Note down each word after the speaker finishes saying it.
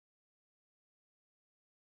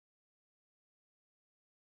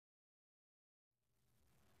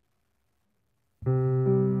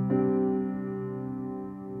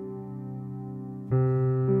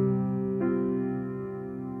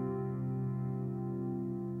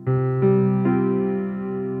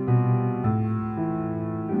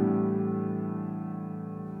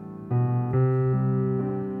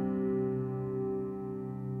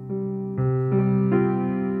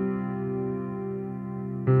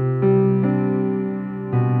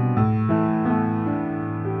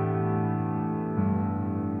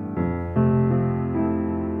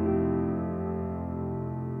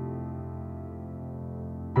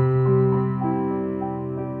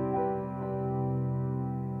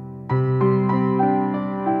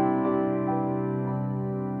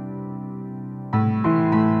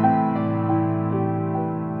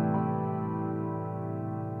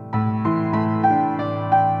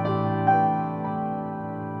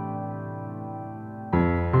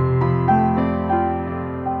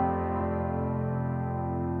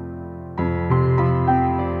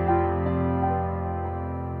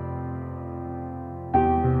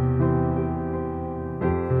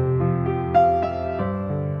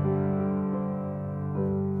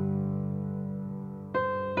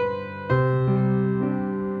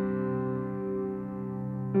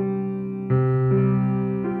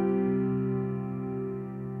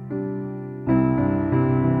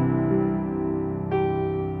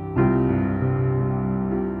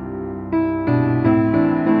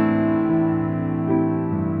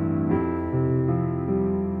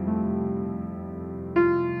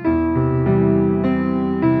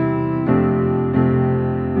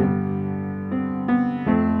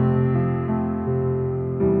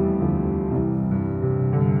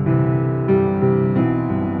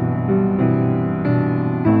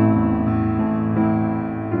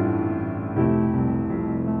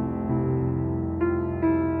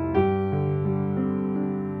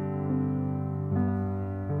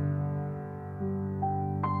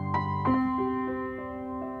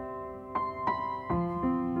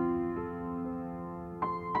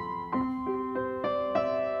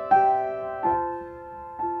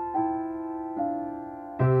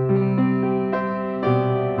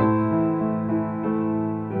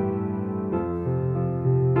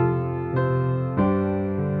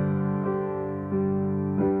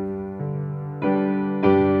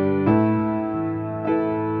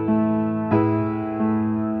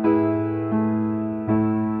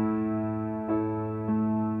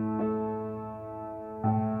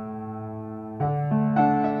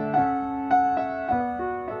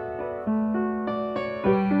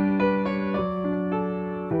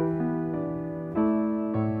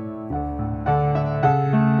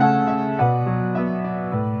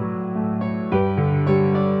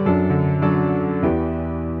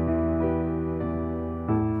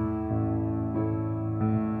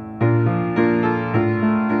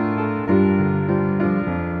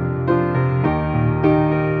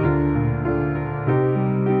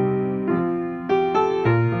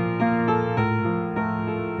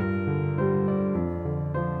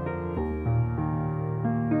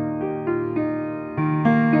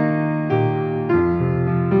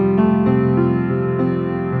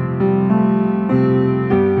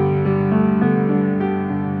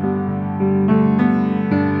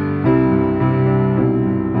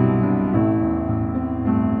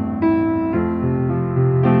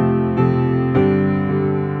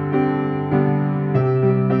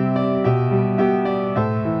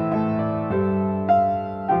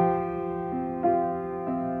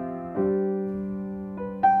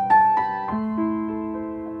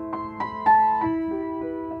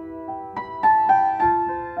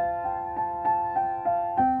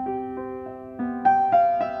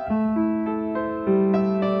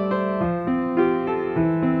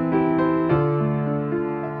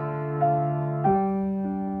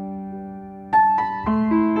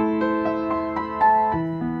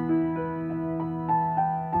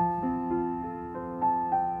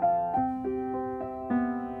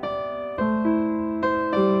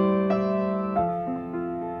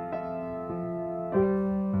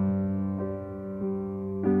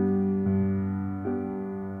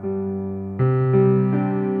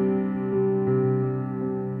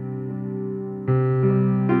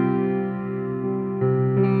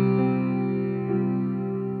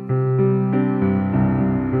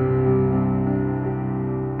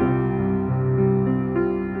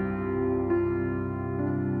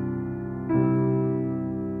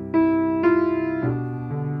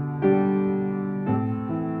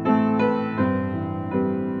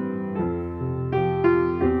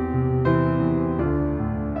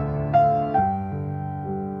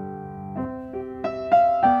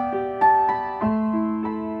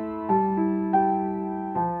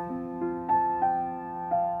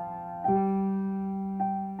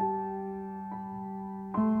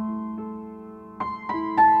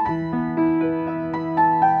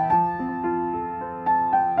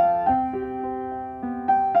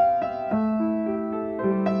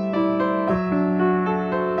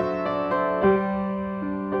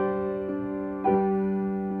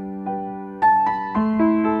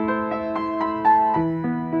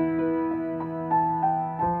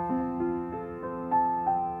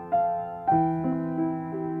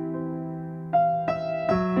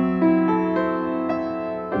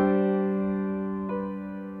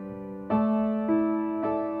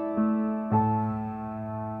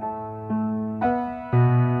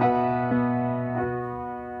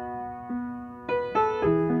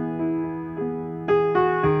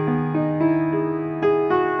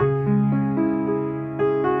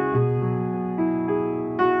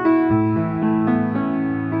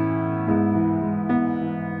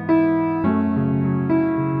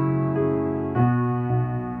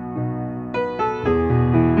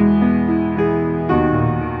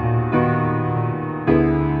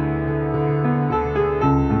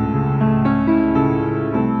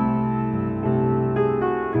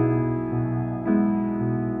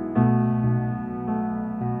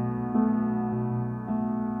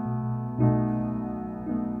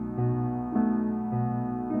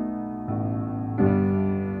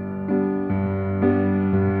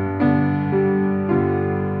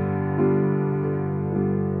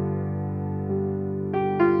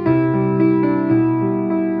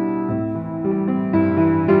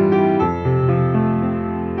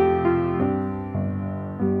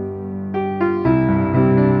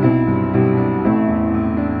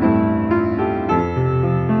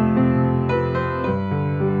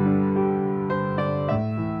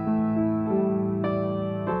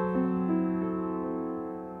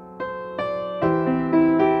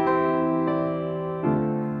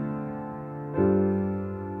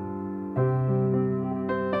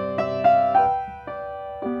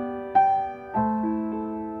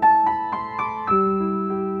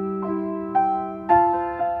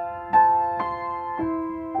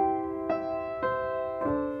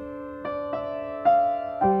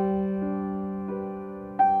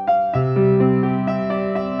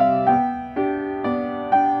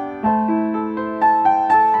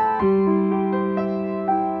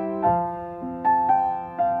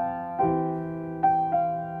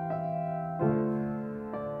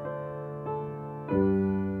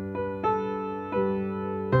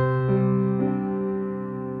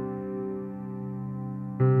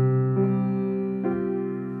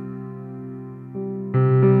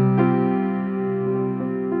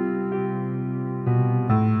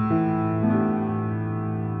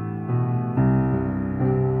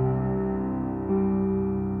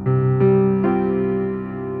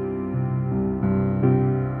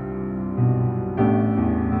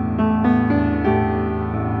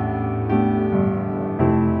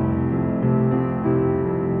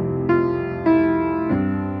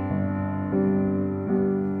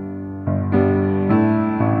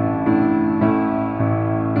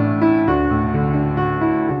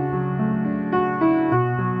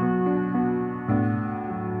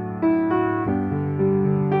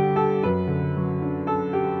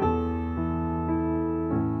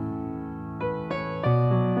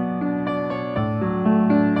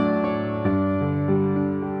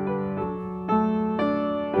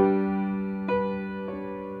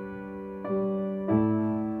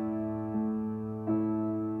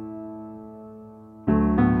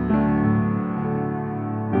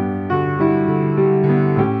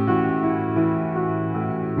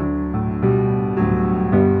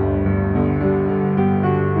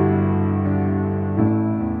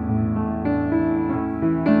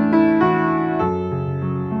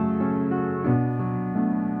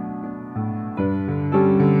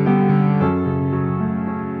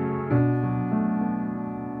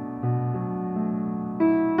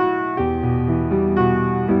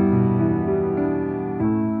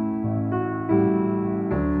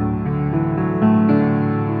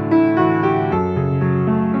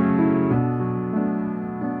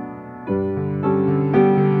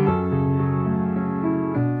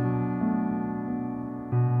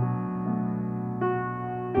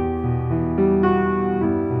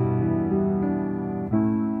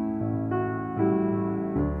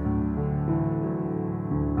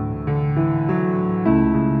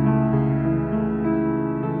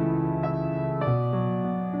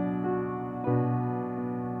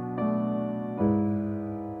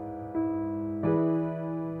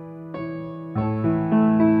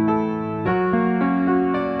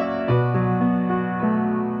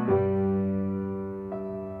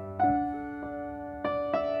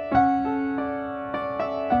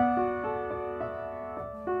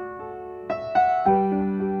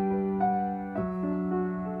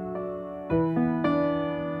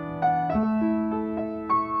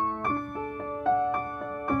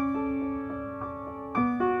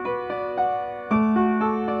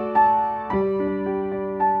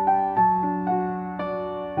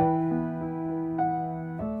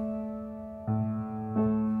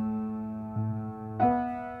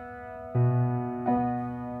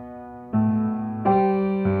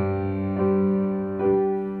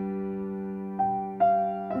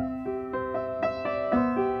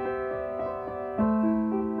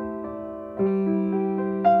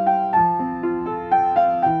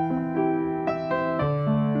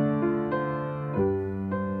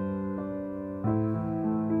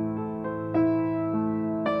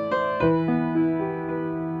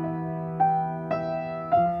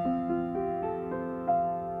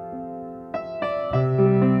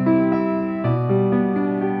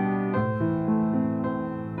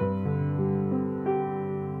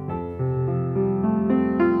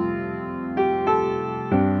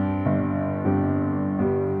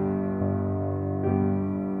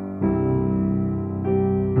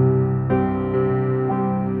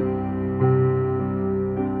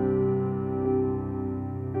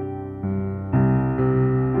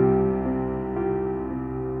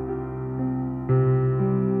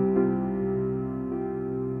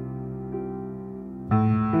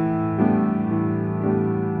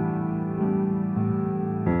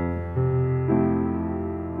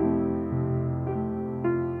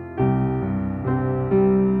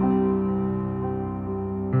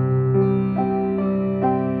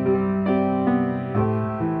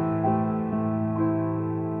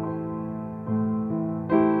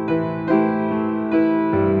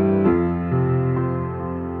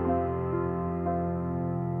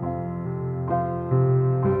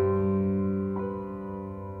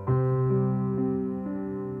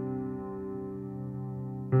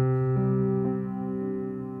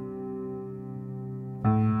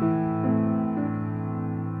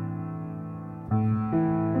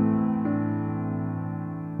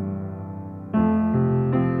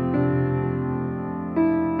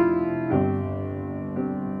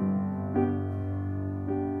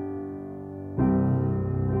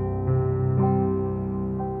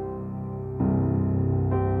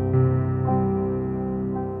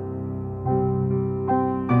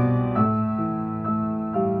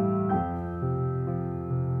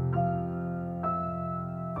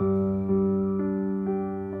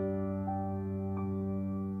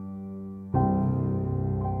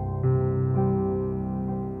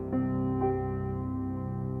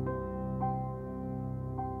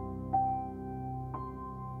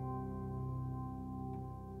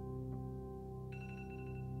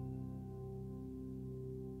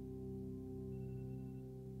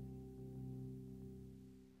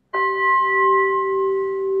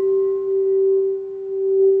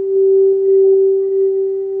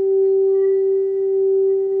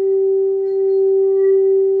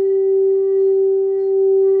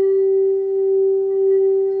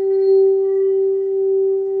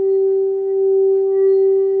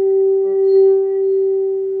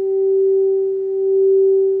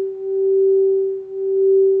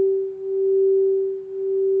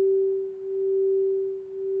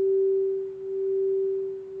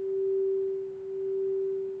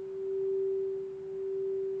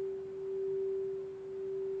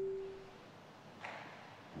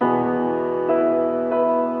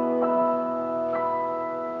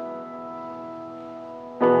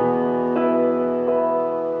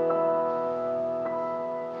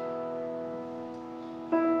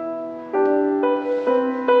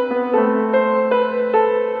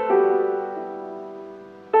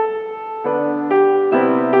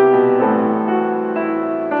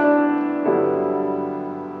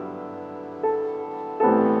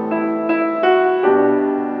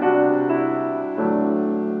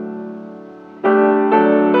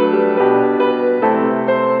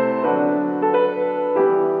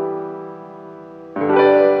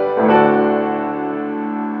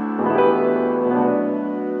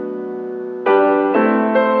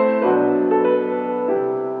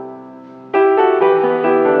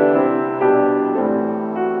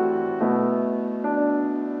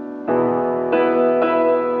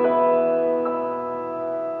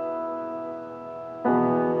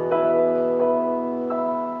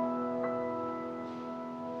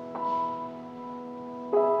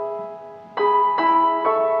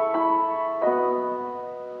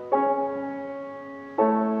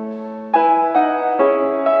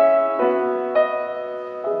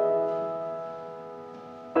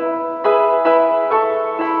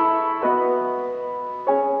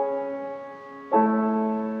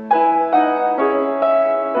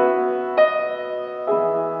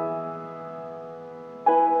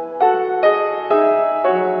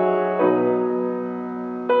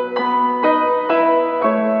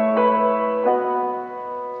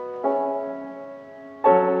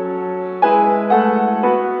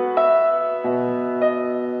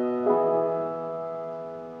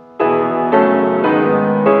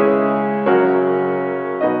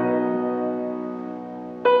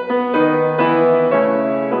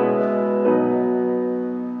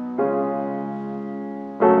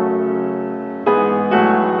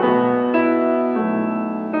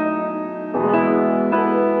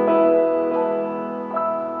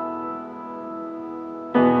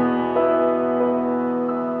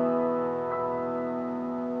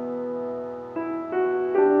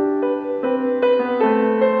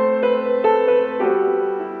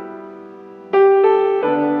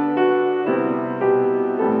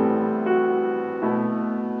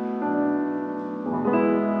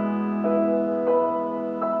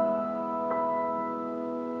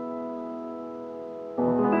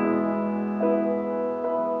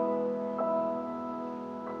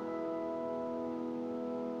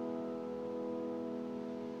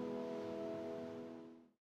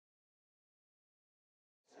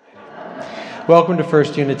Welcome to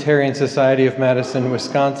First Unitarian Society of Madison,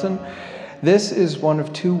 Wisconsin. This is one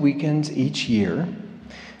of 2 weekends each year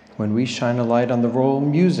when we shine a light on the role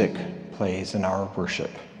music plays in our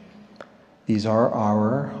worship. These are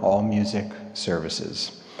our all-music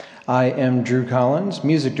services. I am Drew Collins,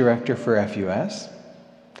 music director for FUS,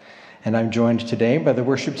 and I'm joined today by the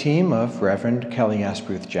worship team of Reverend Kelly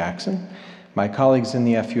Asbruth Jackson, My colleagues in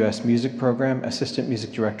the FUS music program, Assistant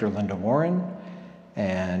Music Director Linda Warren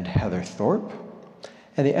and Heather Thorpe,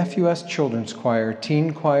 and the FUS Children's Choir,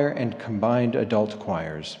 Teen Choir, and Combined Adult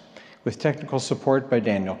Choirs, with technical support by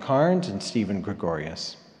Daniel Carnes and Stephen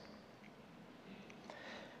Gregorius.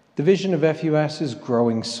 The vision of FUS is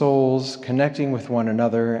growing souls, connecting with one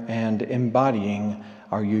another, and embodying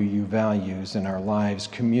our UU values in our lives,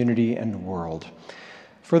 community, and world.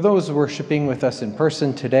 For those worshiping with us in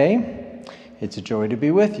person today, it's a joy to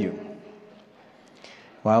be with you.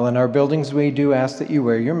 While in our buildings, we do ask that you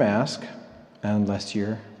wear your mask, unless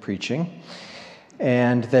you're preaching,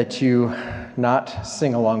 and that you not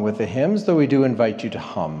sing along with the hymns, though we do invite you to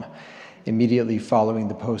hum. Immediately following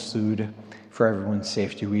the postlude, for everyone's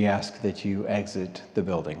safety, we ask that you exit the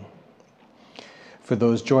building. For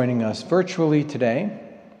those joining us virtually today,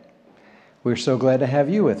 we're so glad to have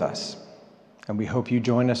you with us, and we hope you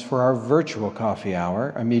join us for our virtual coffee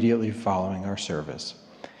hour immediately following our service.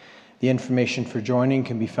 The information for joining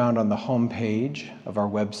can be found on the homepage of our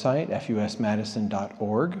website,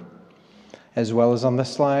 fusmadison.org, as well as on the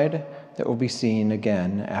slide that will be seen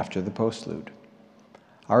again after the postlude.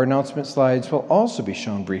 Our announcement slides will also be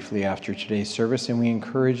shown briefly after today's service, and we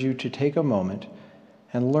encourage you to take a moment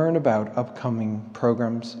and learn about upcoming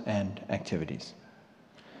programs and activities.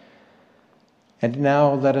 And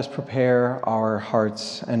now let us prepare our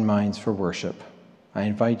hearts and minds for worship. I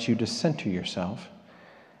invite you to center yourself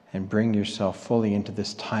and bring yourself fully into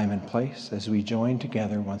this time and place as we join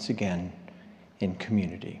together once again in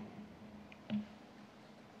community.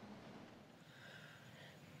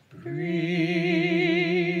 Breathe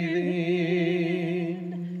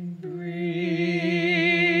in, breathe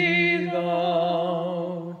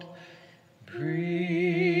out, breathe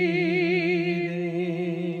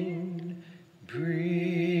in,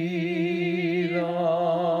 breathe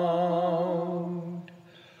out.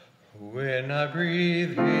 When I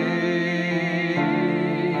breathe in,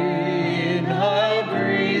 I'll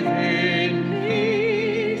breathe in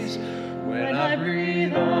peace. When I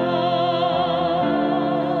breathe out,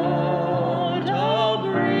 I'll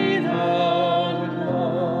breathe out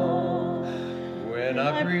love. When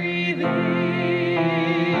I breathe in,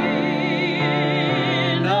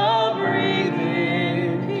 I'll breathe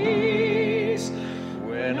in peace.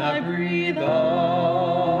 When I breathe out,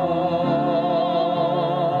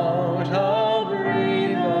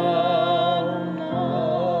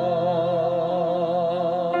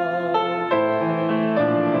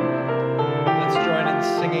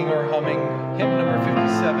 hymn number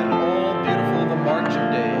 57, All Beautiful the March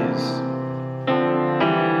of Days.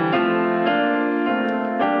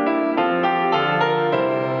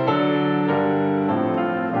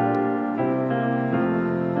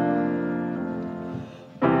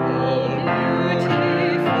 All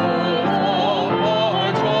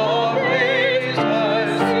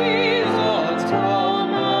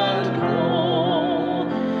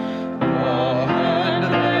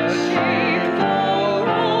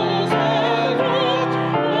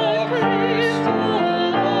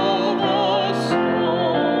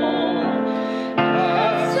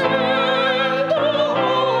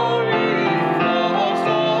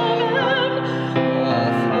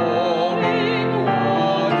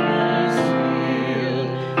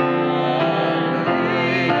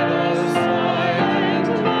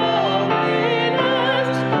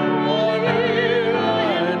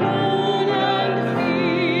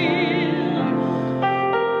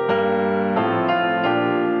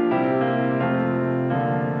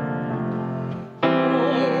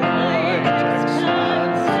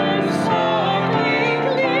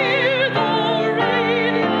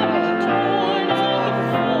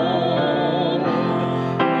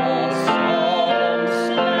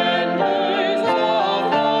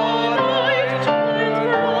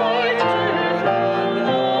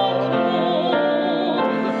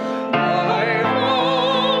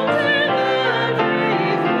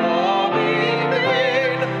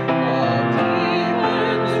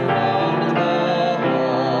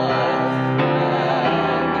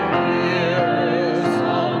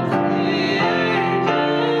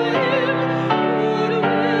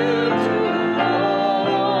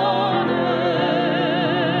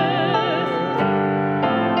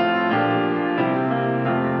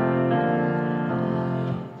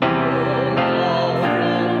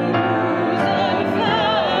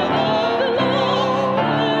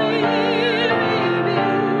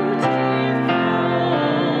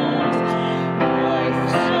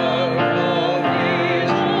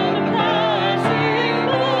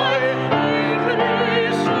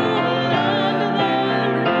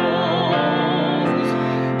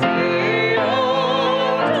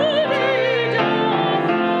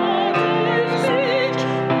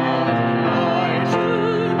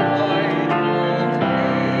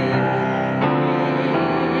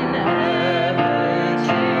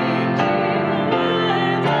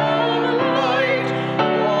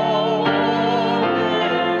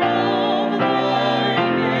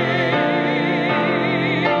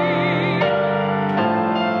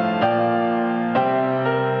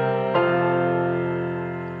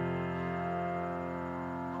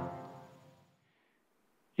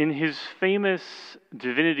his famous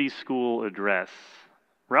Divinity School address,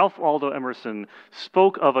 Ralph Waldo Emerson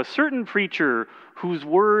spoke of a certain preacher whose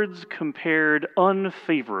words compared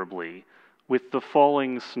unfavorably with the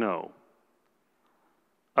falling snow.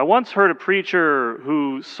 I once heard a preacher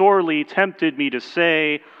who sorely tempted me to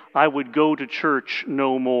say I would go to church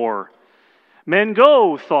no more. Men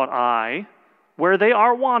go, thought I, where they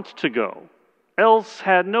are wont to go, else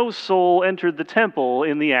had no soul entered the temple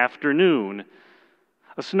in the afternoon.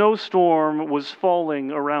 A snowstorm was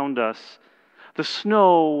falling around us. The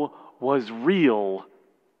snow was real,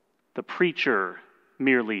 the preacher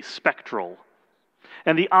merely spectral.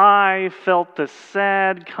 And the eye felt the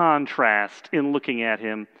sad contrast in looking at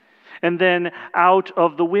him, and then out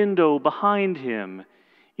of the window behind him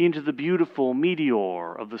into the beautiful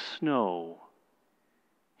meteor of the snow.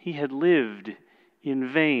 He had lived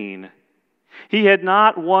in vain. He had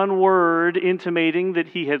not one word intimating that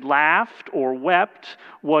he had laughed or wept,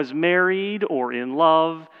 was married or in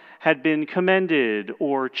love, had been commended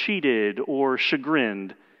or cheated or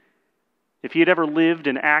chagrined. If he had ever lived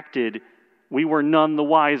and acted, we were none the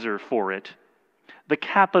wiser for it. The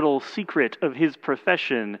capital secret of his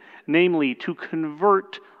profession, namely to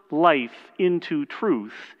convert life into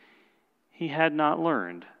truth, he had not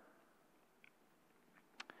learned.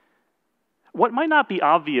 What might not be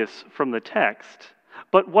obvious from the text,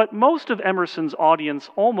 but what most of Emerson's audience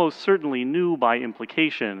almost certainly knew by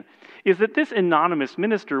implication, is that this anonymous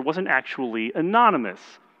minister wasn't actually anonymous.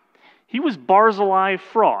 He was Barzillai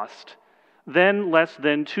Frost, then less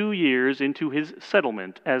than 2 years into his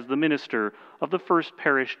settlement as the minister of the First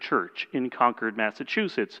Parish Church in Concord,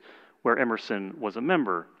 Massachusetts, where Emerson was a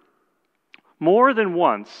member. More than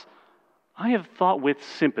once, I have thought with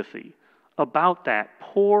sympathy about that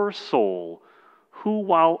poor soul who,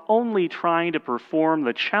 while only trying to perform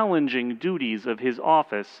the challenging duties of his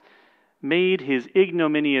office, made his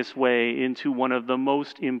ignominious way into one of the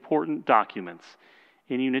most important documents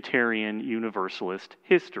in Unitarian Universalist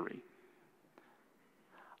history.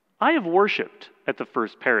 I have worshiped at the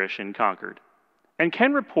First Parish in Concord, and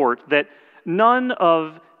can report that none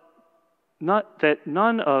of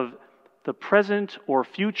the present or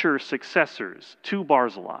future successors to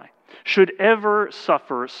Barzillai should ever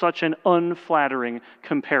suffer such an unflattering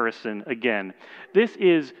comparison again. This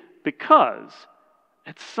is because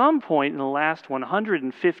at some point in the last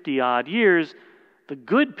 150-odd years, the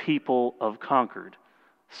good people of Concord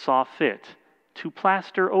saw fit to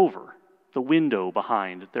plaster over the window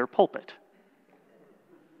behind their pulpit.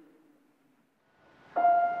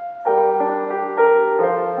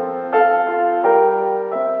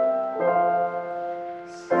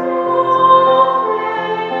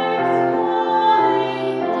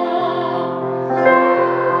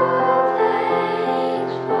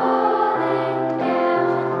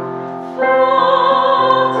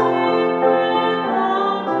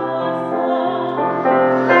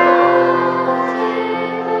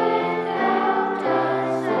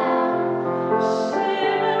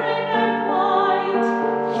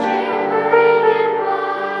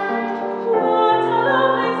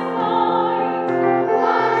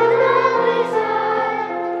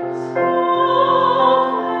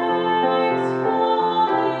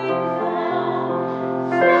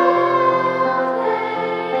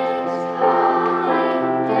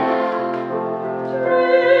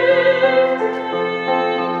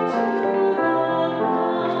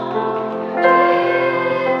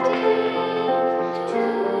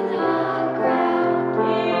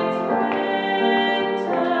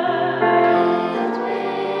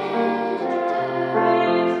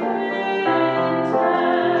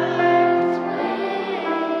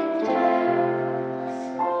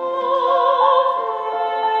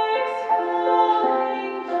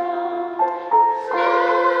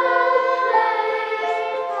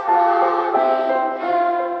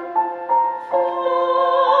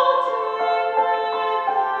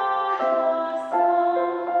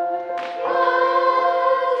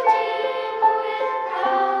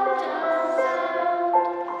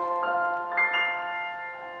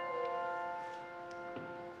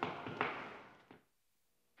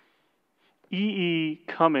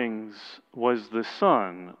 Cummings was the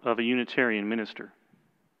son of a Unitarian minister.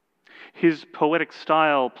 His poetic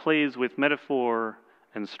style plays with metaphor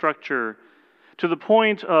and structure to the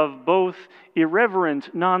point of both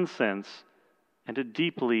irreverent nonsense and a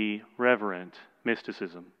deeply reverent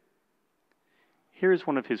mysticism. Here is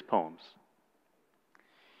one of his poems.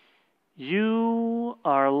 You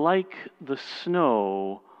are like the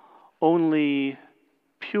snow, only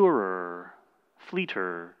purer,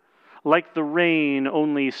 fleeter, like the rain,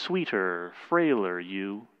 only sweeter, frailer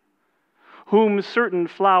you, whom certain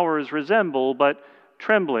flowers resemble, but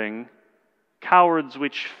trembling, cowards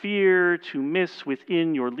which fear to miss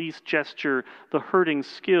within your least gesture the hurting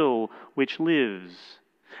skill which lives.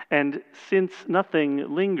 And since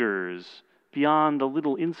nothing lingers beyond the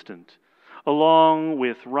little instant, along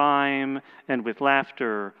with rhyme and with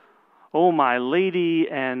laughter, O my lady,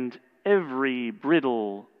 and every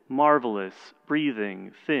brittle, marvelous,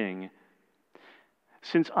 breathing thing,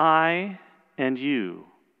 since I and you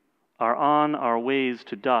are on our ways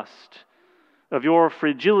to dust, of your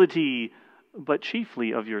fragility, but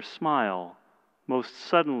chiefly of your smile, most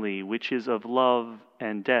suddenly, which is of love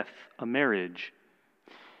and death a marriage,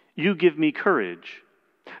 you give me courage,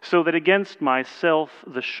 so that against myself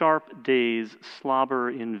the sharp days slobber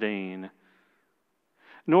in vain.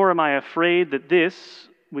 Nor am I afraid that this,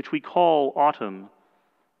 which we call autumn,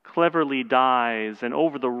 cleverly dies and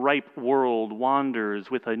over the ripe world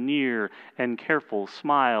wanders with a near and careful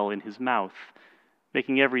smile in his mouth,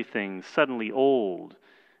 making everything suddenly old,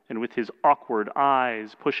 and with his awkward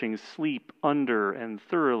eyes pushing sleep under and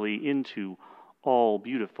thoroughly into all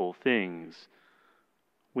beautiful things.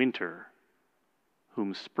 Winter,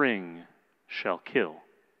 whom spring shall kill.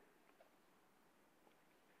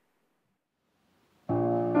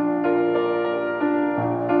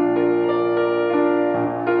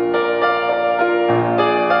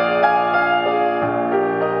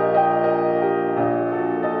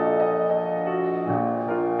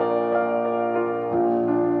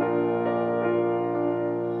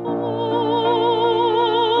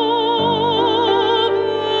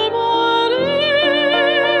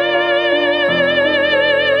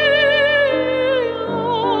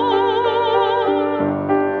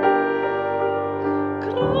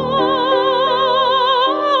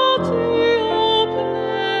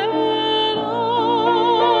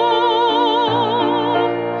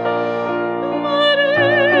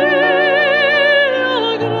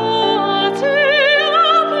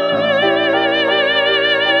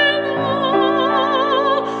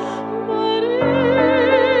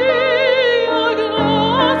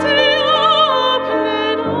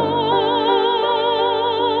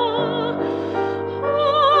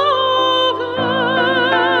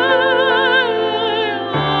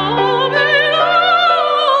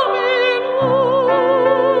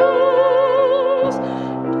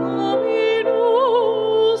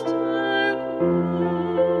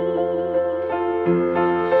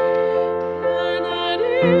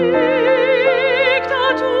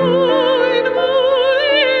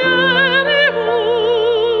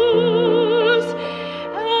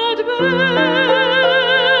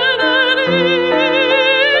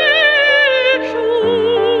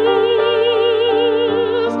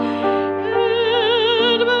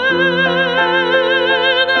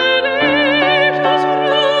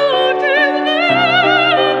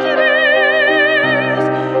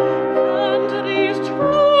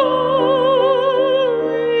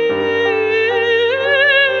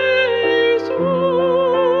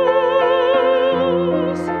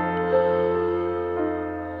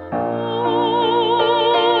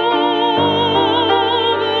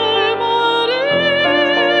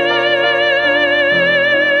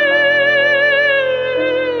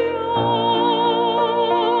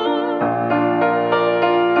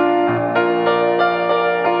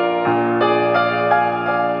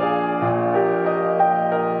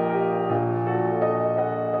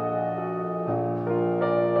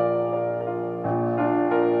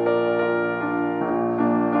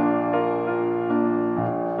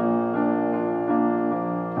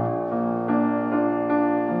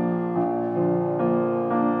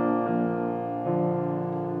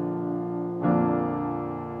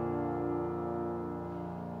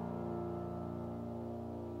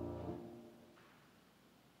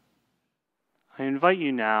 I invite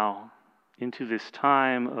you now into this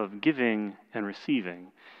time of giving and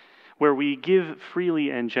receiving, where we give freely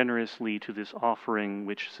and generously to this offering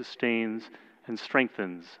which sustains and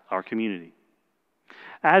strengthens our community.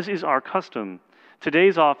 As is our custom,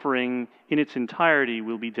 today's offering in its entirety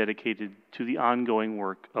will be dedicated to the ongoing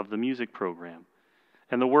work of the music program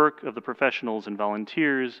and the work of the professionals and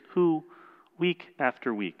volunteers who, week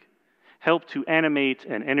after week, help to animate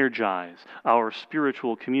and energize our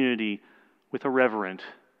spiritual community with a reverent,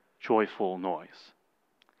 joyful noise.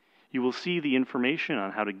 You will see the information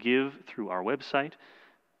on how to give through our website,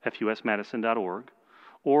 fusmadison.org,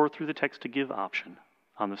 or through the text to give option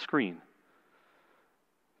on the screen.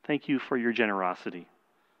 Thank you for your generosity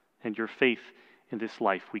and your faith in this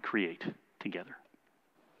life we create together.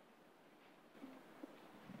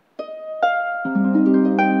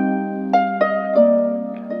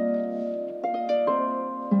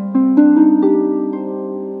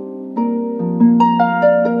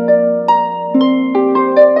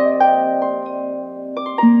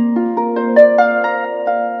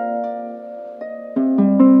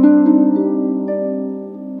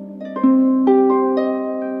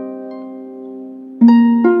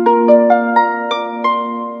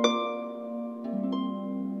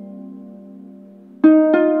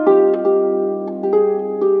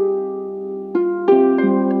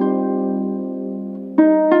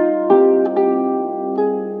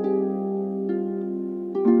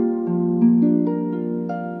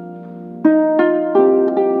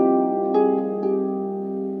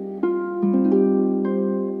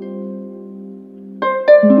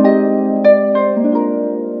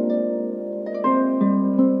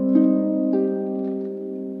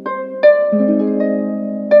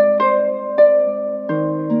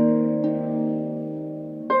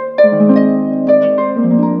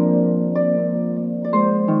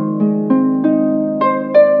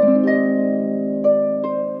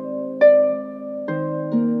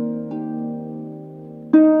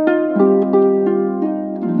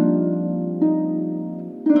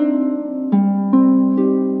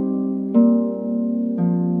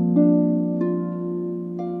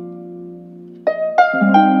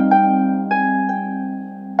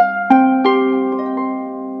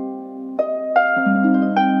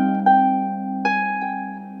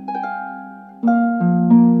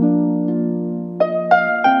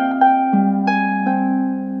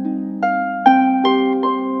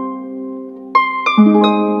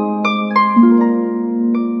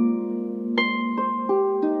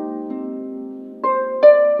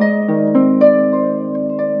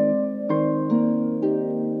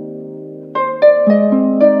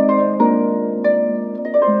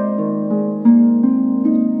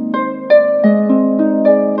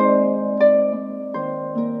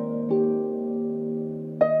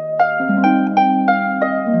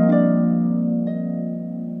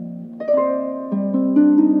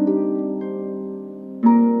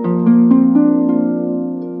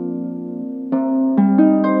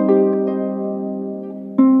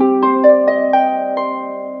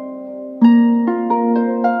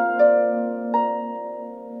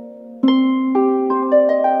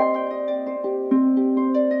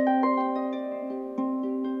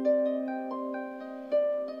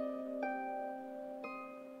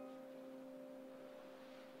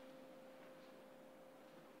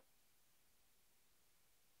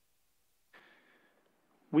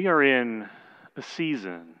 We are in a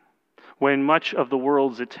season when much of the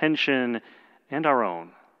world's attention, and our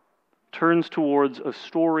own, turns towards a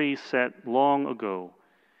story set long ago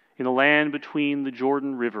in the land between the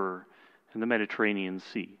Jordan River and the Mediterranean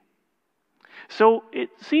Sea. So it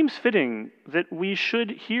seems fitting that we should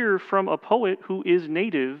hear from a poet who is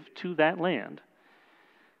native to that land.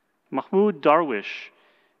 Mahmoud Darwish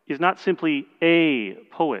is not simply a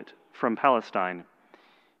poet from Palestine.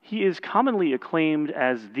 He is commonly acclaimed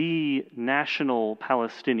as the national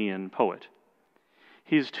Palestinian poet.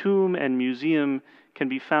 His tomb and museum can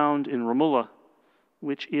be found in Ramallah,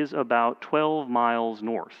 which is about 12 miles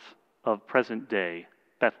north of present-day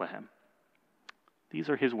Bethlehem. These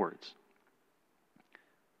are his words.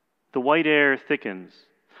 The white air thickens,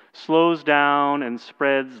 slows down, and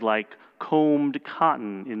spreads like combed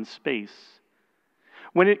cotton in space.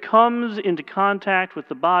 When it comes into contact with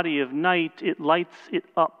the body of night, it lights it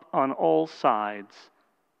up on all sides.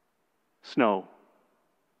 Snow.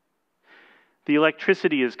 The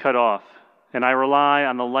electricity is cut off, and I rely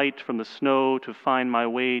on the light from the snow to find my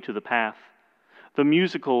way to the path, the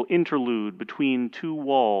musical interlude between two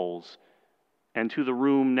walls, and to the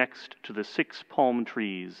room next to the 6 palm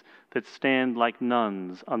trees that stand like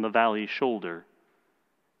nuns on the valley shoulder.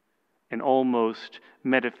 An almost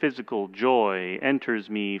metaphysical joy enters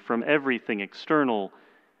me from everything external,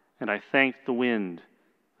 and I thank the wind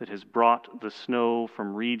that has brought the snow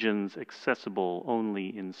from regions accessible only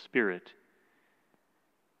in spirit.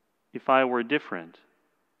 If I were different,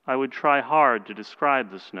 I would try hard to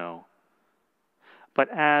describe the snow. But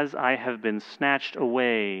as I have been snatched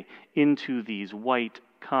away into these white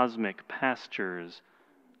cosmic pastures,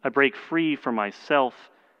 I break free from myself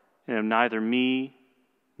and am neither me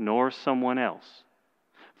nor someone else.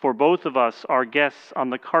 For both of us are guests on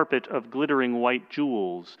the carpet of glittering white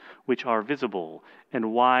jewels, which are visible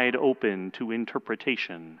and wide open to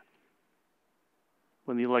interpretation.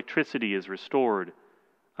 When the electricity is restored,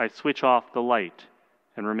 I switch off the light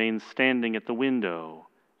and remain standing at the window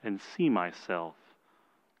and see myself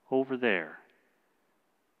over there,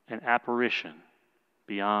 an apparition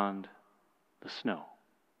beyond the snow.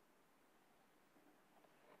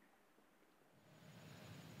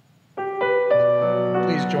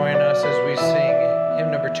 Please join us as we sing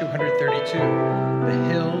hymn number 232, The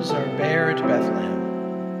Hills Are Bare at Bethlehem.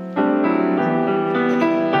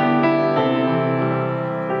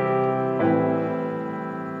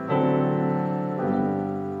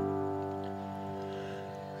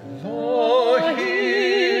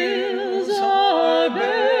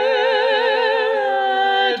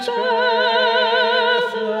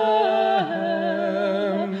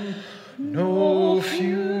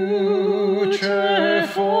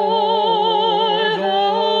 For the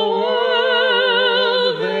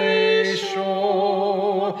world they show.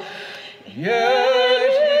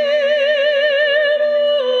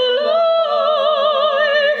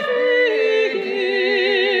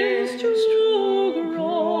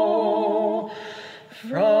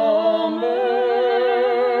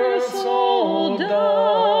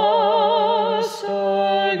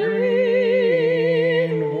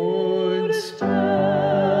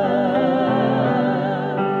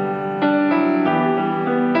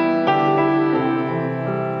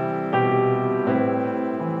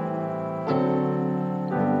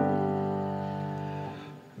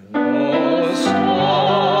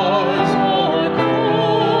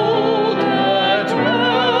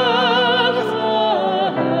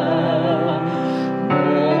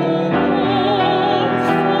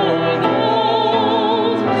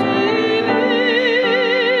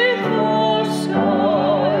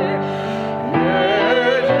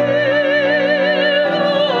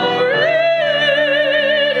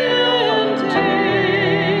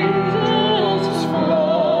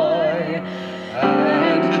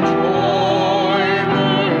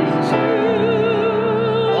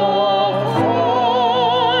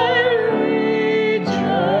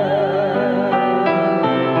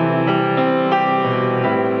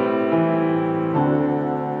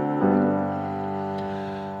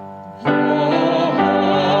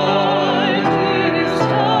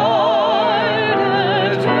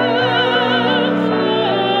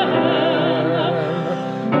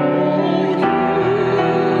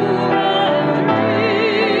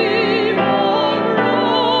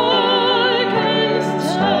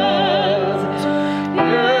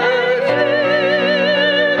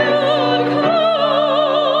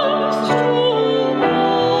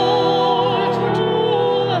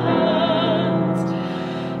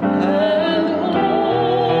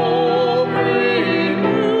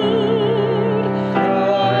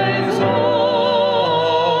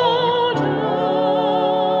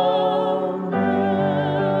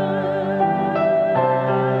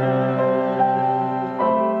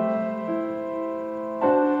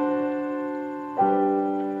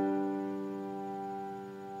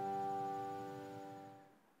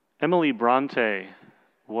 Emily Bronte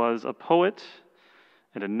was a poet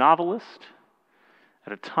and a novelist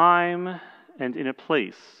at a time and in a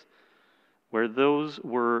place where those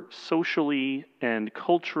were socially and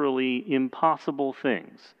culturally impossible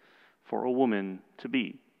things for a woman to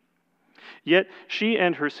be. Yet she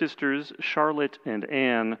and her sisters, Charlotte and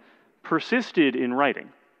Anne, persisted in writing,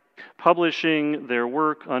 publishing their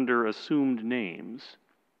work under assumed names.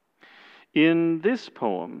 In this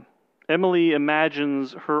poem, Emily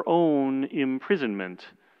imagines her own imprisonment.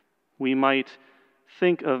 We might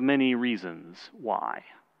think of many reasons why.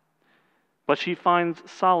 But she finds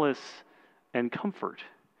solace and comfort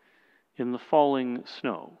in the falling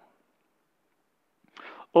snow.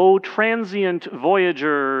 O transient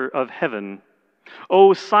voyager of heaven,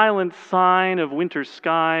 O silent sign of winter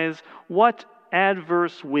skies, what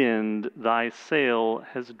adverse wind thy sail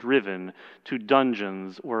has driven to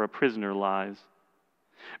dungeons where a prisoner lies?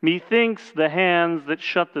 Methinks the hands that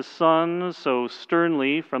shut the sun so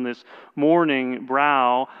sternly from this morning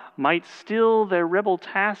brow might still their rebel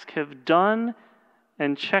task have done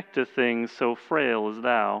and checked a thing so frail as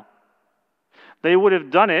thou. They would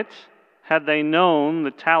have done it had they known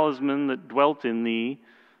the talisman that dwelt in thee,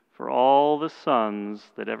 for all the suns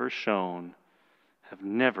that ever shone have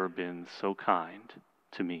never been so kind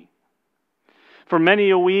to me. For many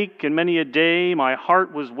a week and many a day my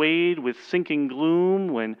heart was weighed with sinking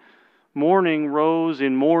gloom when morning rose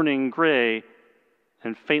in morning gray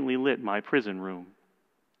and faintly lit my prison room.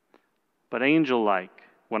 But angel-like,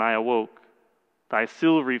 when I awoke, thy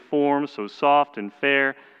silvery form so soft and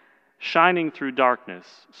fair, shining through darkness,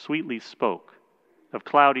 sweetly spoke of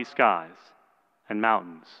cloudy skies and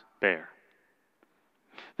mountains bare.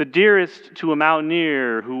 The dearest to a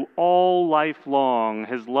mountaineer who all life long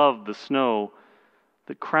has loved the snow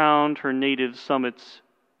that crowned her native summits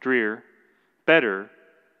drear, better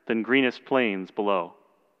than greenest plains below.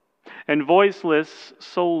 And voiceless,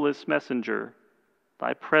 soulless messenger,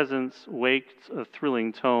 thy presence waked a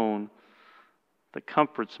thrilling tone that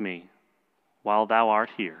comforts me while thou art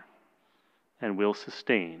here and will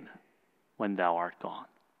sustain when thou art gone.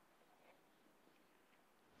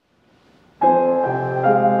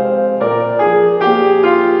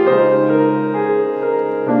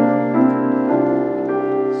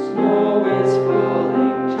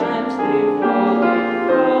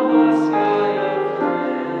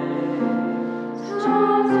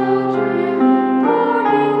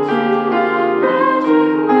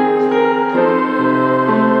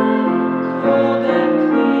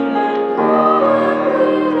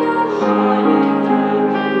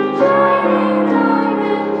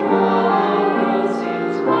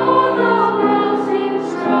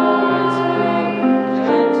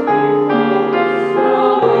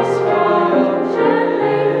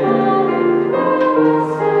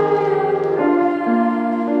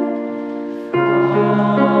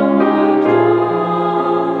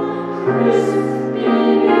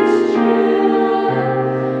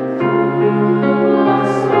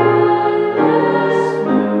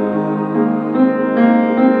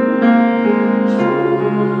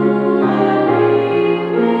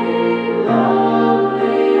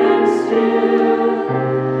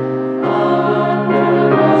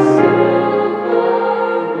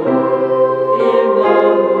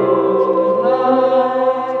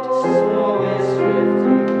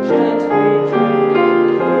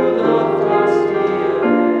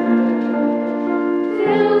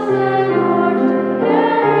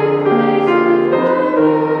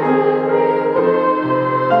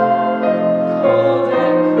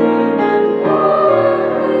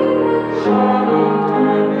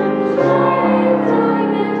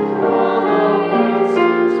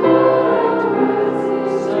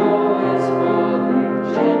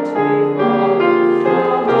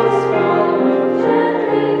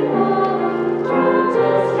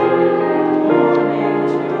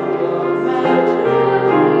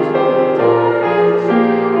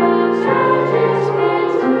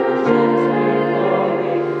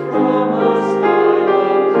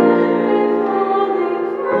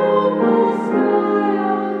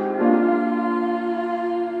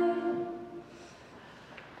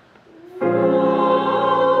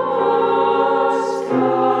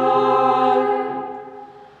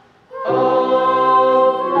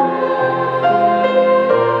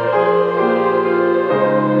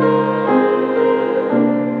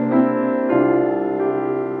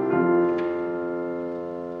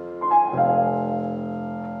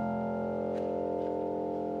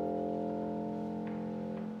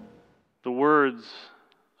 The words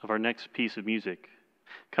of our next piece of music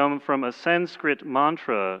come from a Sanskrit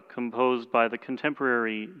mantra composed by the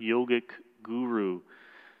contemporary yogic guru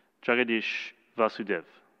Jagadish Vasudev.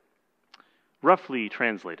 Roughly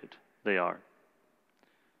translated, they are: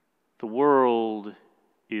 the world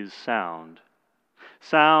is sound.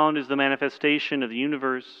 Sound is the manifestation of the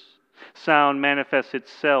universe. Sound manifests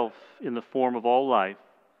itself in the form of all life.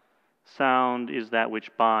 Sound is that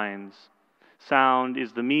which binds. Sound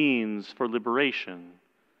is the means for liberation.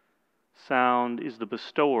 Sound is the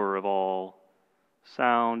bestower of all.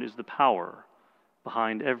 Sound is the power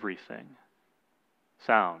behind everything.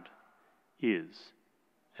 Sound is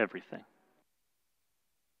everything.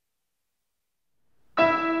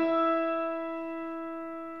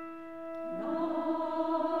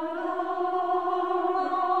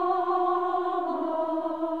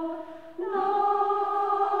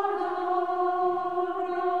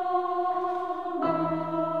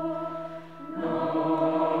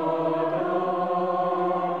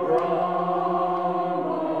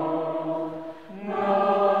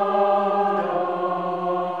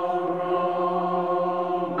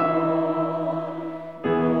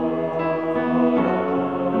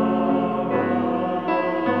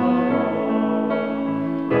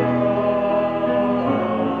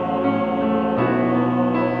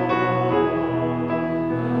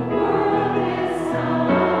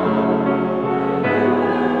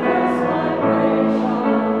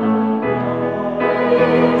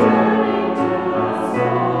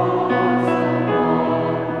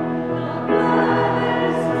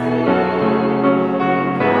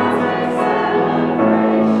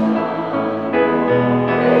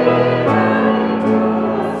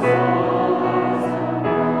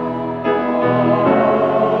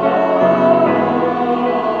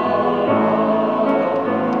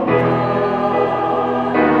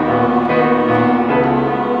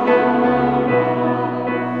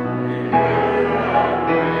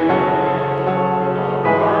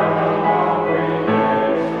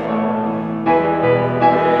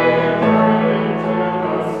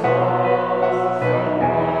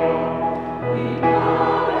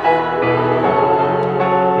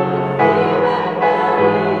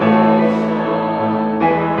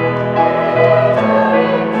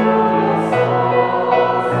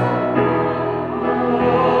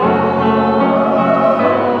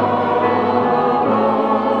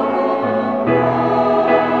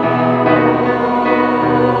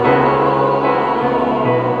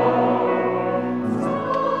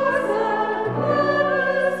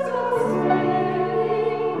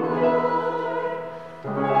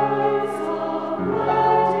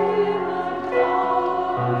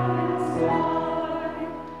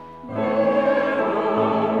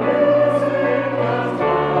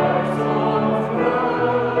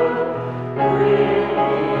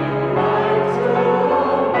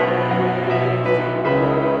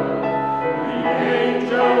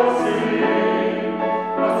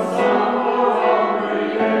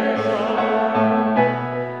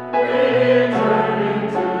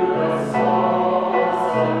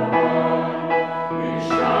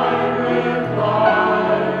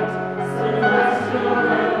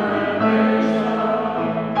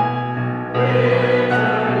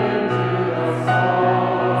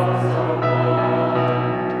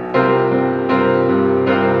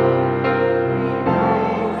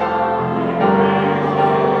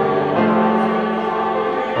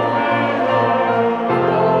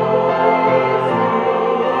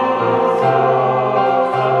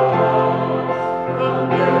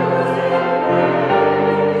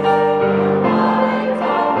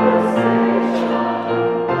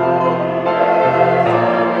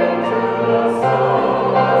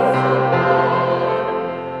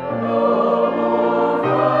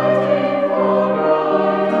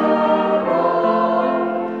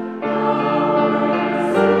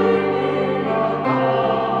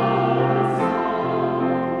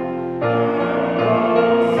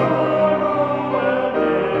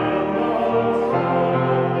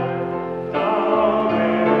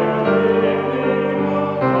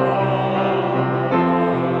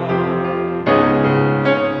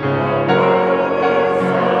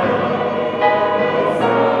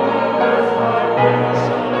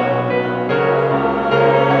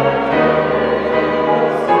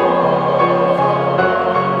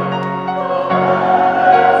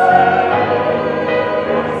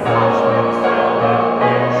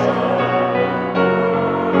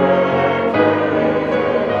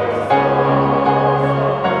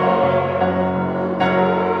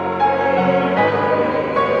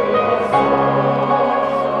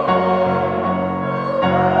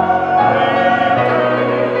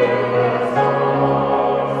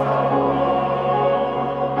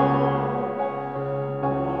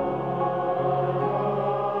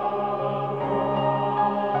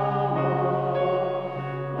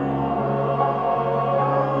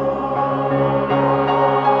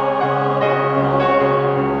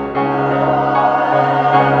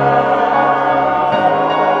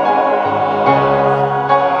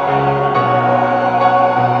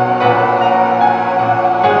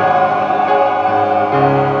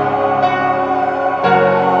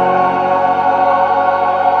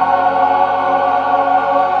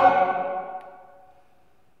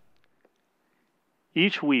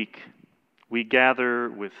 Each week, we gather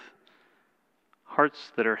with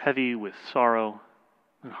hearts that are heavy with sorrow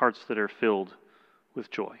and hearts that are filled with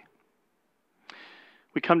joy.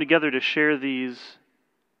 We come together to share these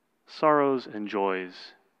sorrows and joys,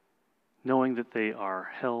 knowing that they are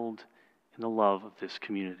held in the love of this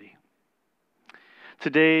community.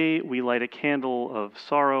 Today, we light a candle of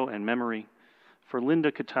sorrow and memory for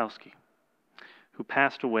Linda Katowski, who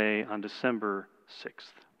passed away on December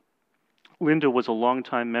 6th. Linda was a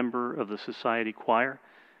longtime member of the Society Choir,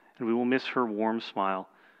 and we will miss her warm smile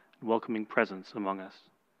and welcoming presence among us.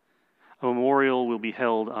 A memorial will be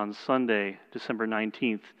held on Sunday, December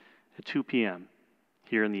 19th at 2 p.m.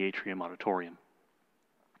 here in the Atrium Auditorium.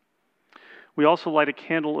 We also light a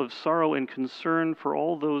candle of sorrow and concern for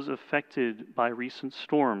all those affected by recent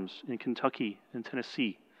storms in Kentucky and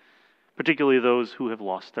Tennessee, particularly those who have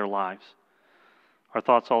lost their lives. Our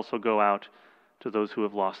thoughts also go out to those who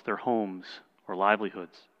have lost their homes or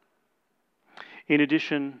livelihoods. In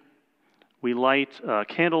addition, we light a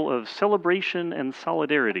candle of celebration and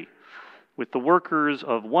solidarity with the workers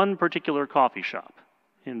of one particular coffee shop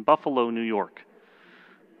in Buffalo, New York,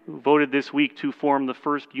 who voted this week to form the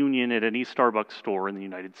first union at any Starbucks store in the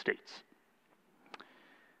United States.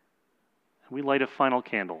 And we light a final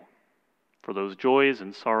candle for those joys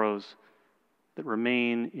and sorrows that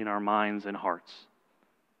remain in our minds and hearts,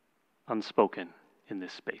 unspoken in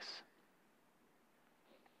this space.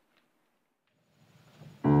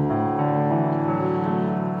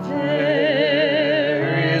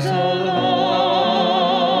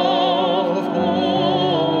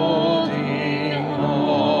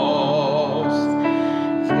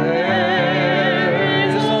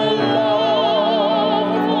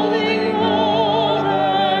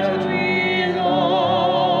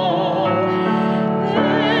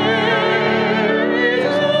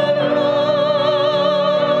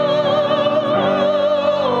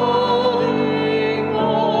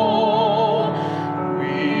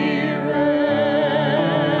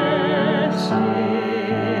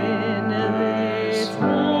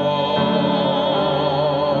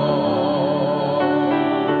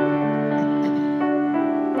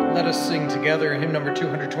 Let us sing together hymn number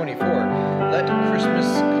 224, Let Christmas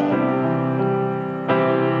Come.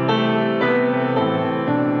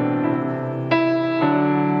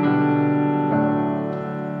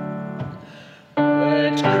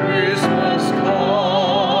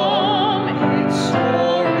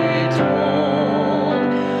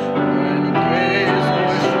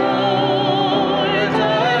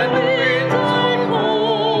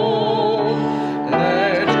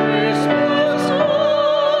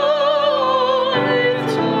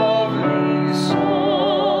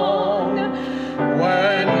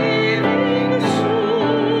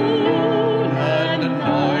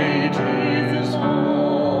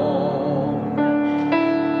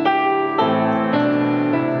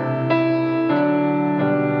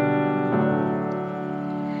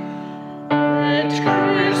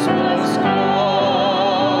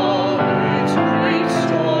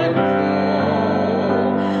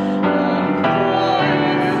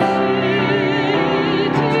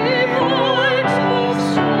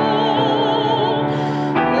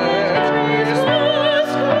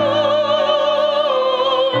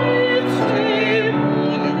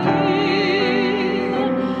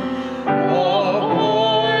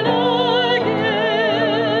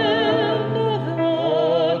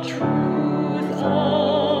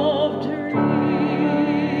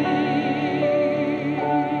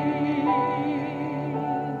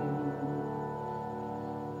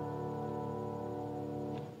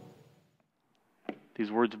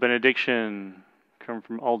 These words of benediction come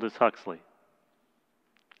from Aldous Huxley.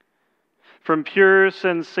 From pure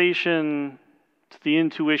sensation to the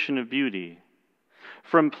intuition of beauty,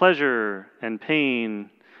 from pleasure and pain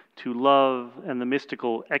to love and the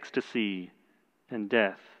mystical ecstasy and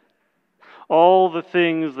death. All the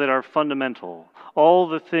things that are fundamental, all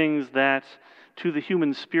the things that to the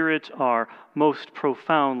human spirit are most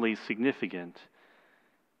profoundly significant,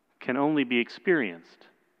 can only be experienced,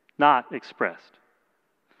 not expressed.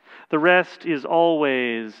 The rest is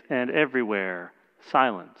always and everywhere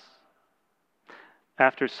silence.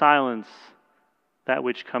 After silence, that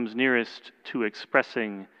which comes nearest to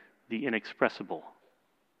expressing the inexpressible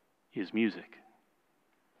is music.